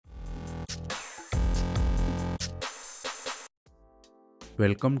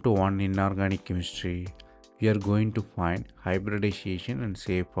Welcome to One Inorganic Chemistry. We are going to find hybridization and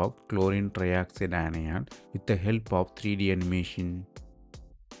shape of chlorine trioxide anion with the help of 3D animation.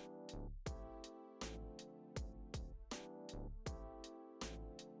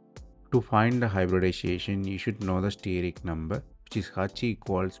 To find the hybridization, you should know the steric number, which is H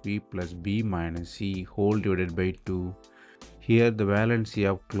equals B plus B minus C whole divided by 2. Here the valency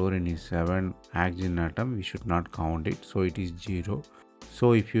of chlorine is 7, oxygen atom we should not count it, so it is 0.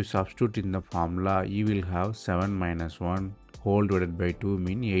 So if you substitute in the formula, you will have 7 minus 1 whole divided by 2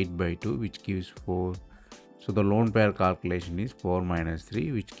 mean 8 by 2, which gives 4. So the lone pair calculation is 4 minus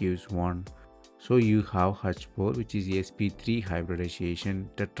 3, which gives 1. So you have H4, which is sp3 hybridization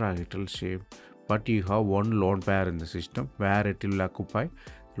tetrahedral shape, but you have one lone pair in the system where it will occupy.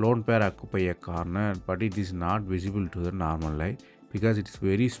 Lone pair occupy a corner, but it is not visible to the normal eye because it is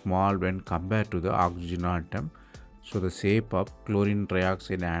very small when compared to the oxygen atom. So the shape of chlorine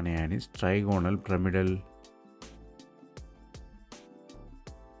trioxide anion is trigonal pyramidal.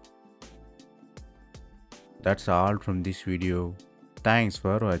 That's all from this video. Thanks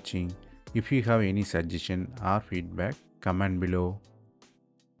for watching. If you have any suggestion or feedback, comment below.